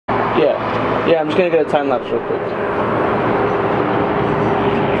Yeah, I'm just gonna get a time lapse real quick.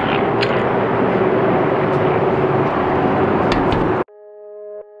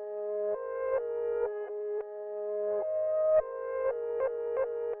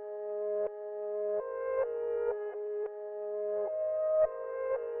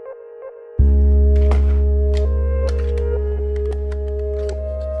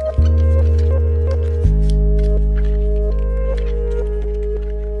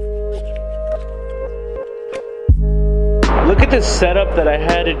 Look at this setup that I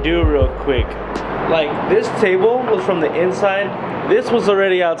had to do real quick. Like, this table was from the inside, this was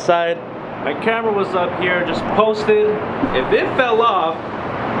already outside, my camera was up here just posted. If it fell off,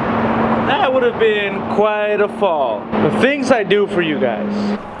 that would have been quite a fall. The things I do for you guys.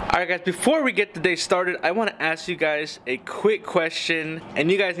 Alright guys, before we get the day started, I want to ask you guys a quick question,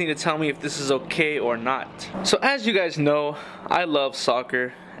 and you guys need to tell me if this is okay or not. So as you guys know, I love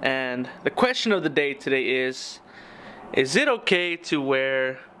soccer, and the question of the day today is it okay to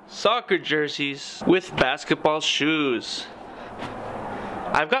wear soccer jerseys with basketball shoes?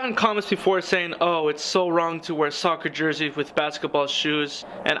 I've gotten comments before saying, oh, it's so wrong to wear soccer jerseys with basketball shoes,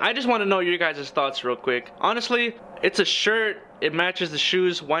 and I just want to know your guys' thoughts real quick. Honestly, it's a shirt, it matches the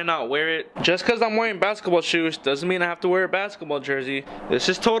shoes, why not wear it? Just because I'm wearing basketball shoes doesn't mean I have to wear a basketball jersey. This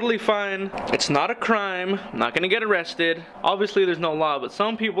is totally fine. It's not a crime. I'm not gonna get arrested. Obviously there's no law, but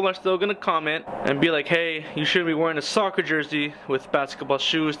some people are still gonna comment and be like, hey, you shouldn't be wearing a soccer jersey with basketball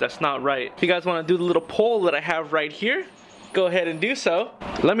shoes. That's not right. If you guys want to do the little poll that I have right here, go ahead and do so.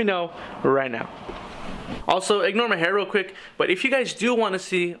 Let me know right now. Also, ignore my hair real quick, but if you guys do want to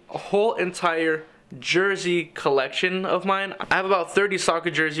see a whole entire jersey collection of mine, I have about 30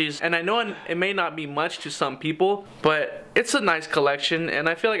 soccer jerseys, and I know it may not be much to some people, but it's a nice collection and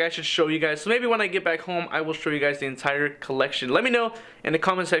I feel like I should show you guys. So maybe when I get back home, I will show you guys the entire collection. Let me know in the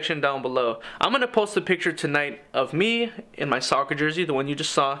comment section down below. I'm gonna post a picture tonight of me in my soccer jersey, the one you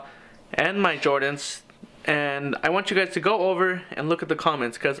just saw, and my Jordans, and I want you guys to go over and look at the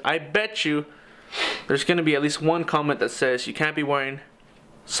comments, because I bet you there's gonna be at least one comment that says you can't be wearing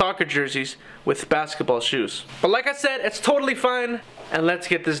soccer jerseys with basketball shoes. But like I said, it's totally fine, and let's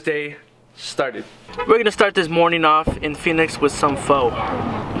get this day started. We're gonna start this morning off in Phoenix with some pho. Like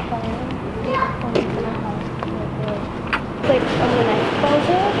on the night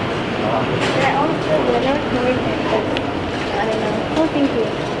photo. And I also never coming here, I don't know. Oh, thank you.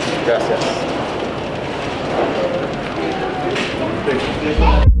 Gracias.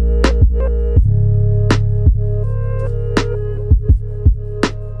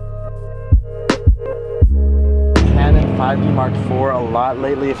 Canon 5D Mark IV a lot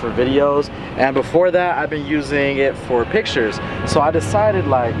lately for videos, and before that I've been using it for pictures. So I decided,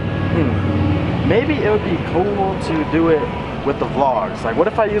 like, maybe it would be cool to do it with the vlogs. Like, what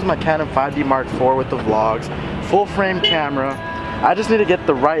if I use my Canon 5D Mark IV with the vlogs, full frame camera? I just need to get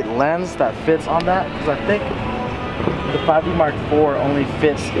the right lens that fits on that, because I think the 5D Mark IV only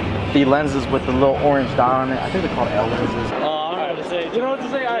fits the lenses with the little orange dot on it. I think they're called L lenses. I don't know what to say. You know what to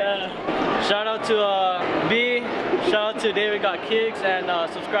say? Yeah. Shout out to B, shout out to David Got Kicks, and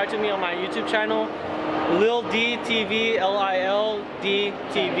subscribe to me on my YouTube channel, Lil D TV, LILD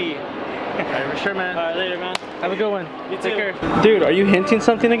TV. Alright, for sure, man. Alright, later, man. Have a good one. You Take too. care. Dude, are you hinting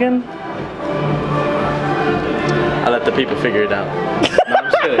something again? I let the people figure it out. No, I'm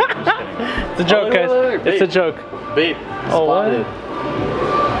just kidding. I'm just kidding. It's a joke, guys. It's a joke. Babe, Oh, what? spotted.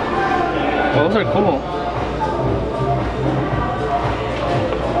 Well, those are cool.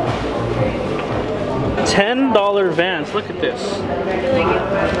 $10 Vans. Look at this.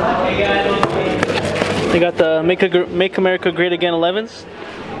 They got the Make America Great Again 11s.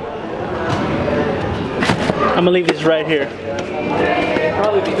 I'm gonna leave these right here.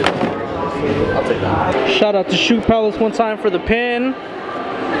 Probably be good. I'll take that. Shout out to Shoe Palace one time for the pin.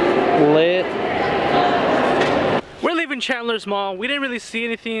 Lit. We're leaving Chandler's Mall. We didn't really see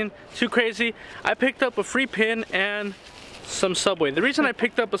anything too crazy. I picked up a free pin and some Subway. The reason I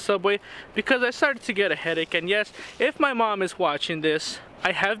picked up a Subway, because I started to get a headache, and yes, if my mom is watching this,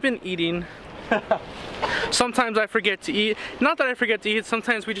 I have been eating. Sometimes I forget to eat. Not that I forget to eat,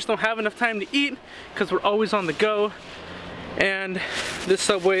 sometimes we just don't have enough time to eat because we're always on the go. And this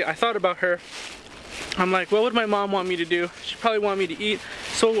Subway, I thought about her. I'm like, what would my mom want me to do? She'd probably want me to eat.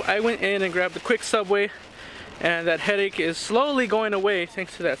 So I went in and grabbed a quick Subway, and that headache is slowly going away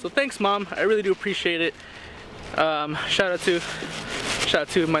thanks to that. So thanks, Mom. I really do appreciate it. Shout out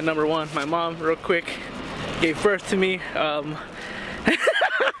to my number one, my mom, real quick. Gave birth to me.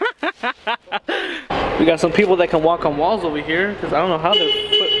 We got some people that can walk on walls over here, because I don't know how their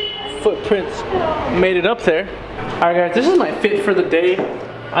footprints made it up there. Alright guys, this is my fit for the day.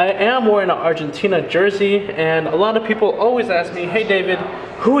 I am wearing an Argentina jersey, and a lot of people always ask me, hey David,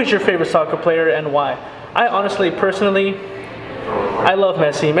 who is your favorite soccer player and why? I honestly, personally, I love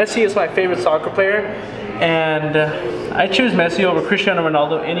Messi. Messi is my favorite soccer player, and I choose Messi over Cristiano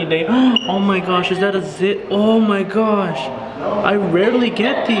Ronaldo any day. Oh my gosh, is that a zit? Oh my gosh, I rarely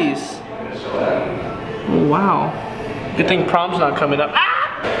get these. Wow, good thing prom's not coming up.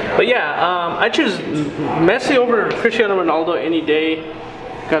 Ah! But yeah, I choose Messi over Cristiano Ronaldo any day.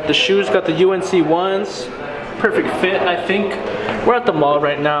 Got the shoes, got the UNC ones. Perfect fit, I think. We're at the mall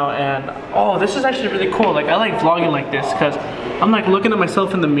right now, and oh, this is actually really cool. Like, I like vlogging like this because I'm like looking at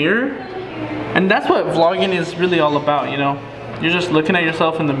myself in the mirror, and that's what vlogging is really all about, you know? You're just looking at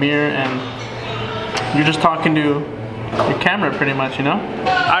yourself in the mirror and you're just talking to your camera pretty much, you know?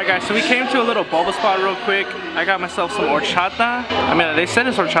 Alright guys, so we came to a little boba spot real quick. I got myself some horchata. I mean, they said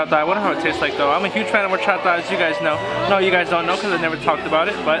it's horchata. I wonder how it tastes like though. I'm a huge fan of horchata, as you guys know. No, you guys don't know because I never talked about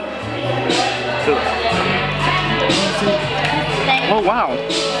it, but... Oh wow.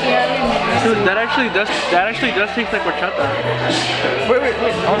 Dude, that actually does taste like horchata. Wait,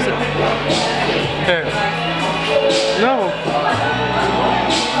 I want to here. No.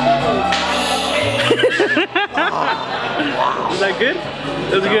 Is that good?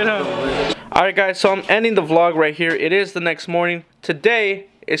 That's good, huh? Alright guys, so I'm ending the vlog right here. It is the next morning. Today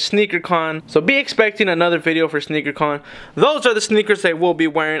is SneakerCon, so be expecting another video for SneakerCon. Those are the sneakers I will be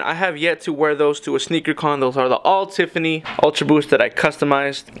wearing. I have yet to wear those to a SneakerCon. Those are the all Tiffany Ultra Boost that I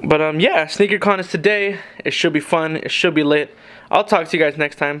customized. But yeah, SneakerCon is today. It should be fun. It should be lit. I'll talk to you guys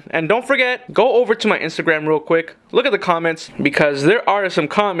next time. And don't forget, go over to my Instagram real quick. Look at the comments, because there are some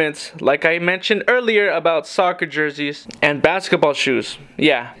comments, like I mentioned earlier, about soccer jerseys and basketball shoes.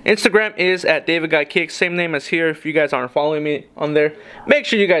 Yeah, Instagram is at DavidGuyKicks, same name as here. If you guys aren't following me on there, make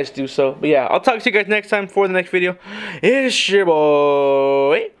sure you guys do so. But yeah, I'll talk to you guys next time for the next video. It's your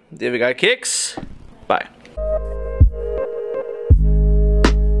boy, DavidGuyKicks. Bye.